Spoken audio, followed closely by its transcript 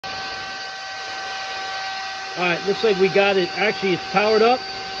All right, looks like we got it. Actually, it's powered up.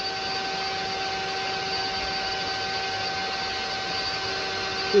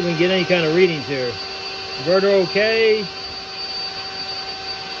 See if we can get any kind of readings here. Inverter okay.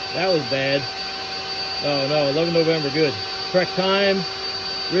 That was bad. Oh no, 11 November, good. Correct time.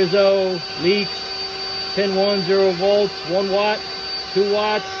 Rizzo, leaks. Pin 1, 0 volts, 1 watt, 2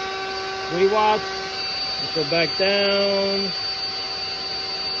 watts, 3 watts. Let's go back down.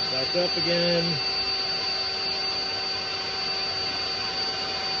 Back up again.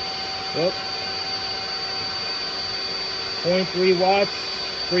 Whoop. 0.3 watts,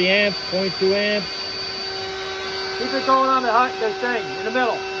 3 amps, 0.2 amps. Keep it going on the thing, in the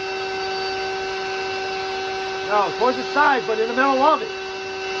middle. No, towards the side, but in the middle of it.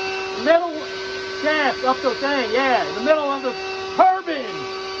 The middle shaft up the thing, yeah, in the middle of the turbine.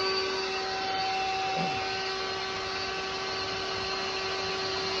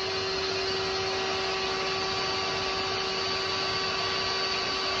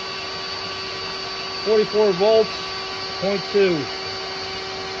 .44 volts, 0.2.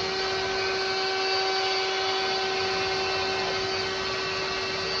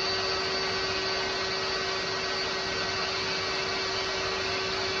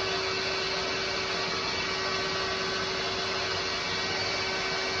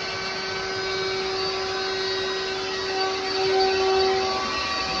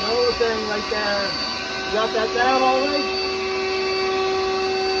 Another thing right there. You got that down already?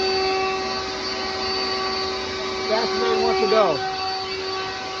 Fast man wants to go.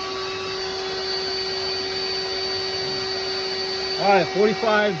 All right,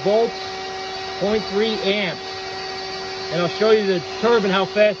 45 volts, 0.3 amps. And I'll show you the turbine, how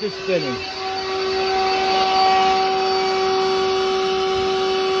fast it's spinning.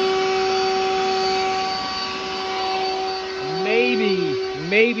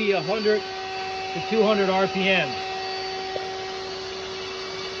 Maybe 100 to 200 RPMs.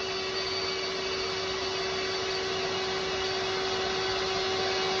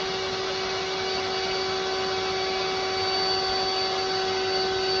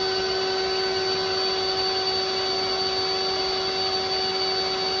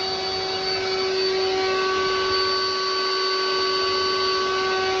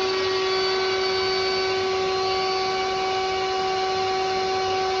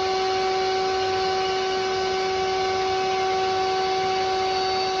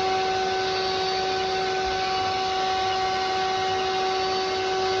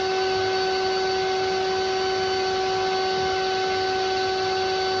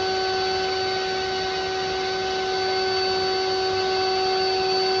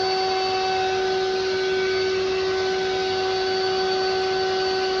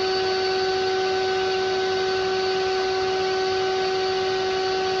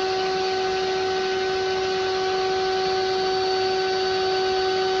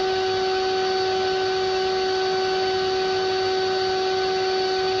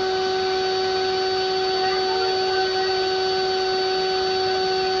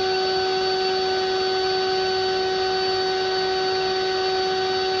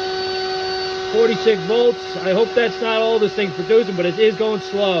 .46 volts. I hope that's not all this thing's producing, but it is going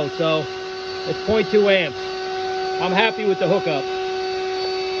slow, so it's 0.2 amps. I'm happy with the hookup.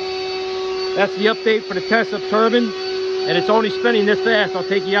 That's the update for the Tesup turbine, and it's only spinning this fast. I'll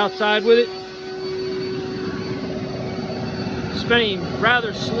take you outside with it. Spinning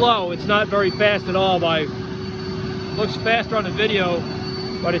rather slow. It's not very fast at all. Looks faster on the video,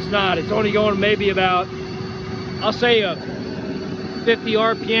 but it's not. It's only going maybe about, I'll say 50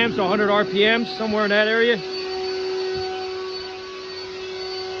 RPMs to 100 RPMs, somewhere in that area.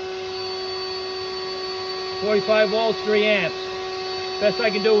 .45 volts, 3 amps. Best I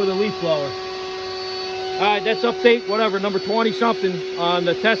can do with a leaf blower. All right, that's update, whatever, number 20 something on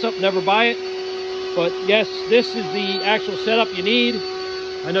the Tesup. Never buy it. But yes, this is the actual setup you need.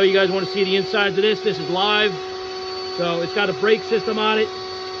 I know you guys want to see the insides of this. This is live. So it's got a brake system on it.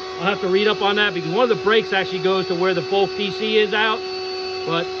 I'll have to read up on that because one of the brakes actually goes to where the Volt DC is out.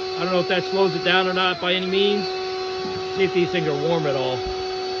 But I don't know if that slows it down or not by any means. See if these things are warm at all.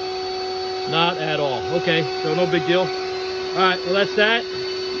 Not at all. Okay, so no big deal. All right, well that's that.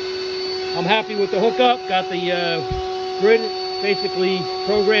 I'm happy with the hookup. Got the grid basically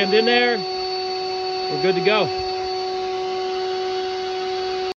programmed in there. We're good to go.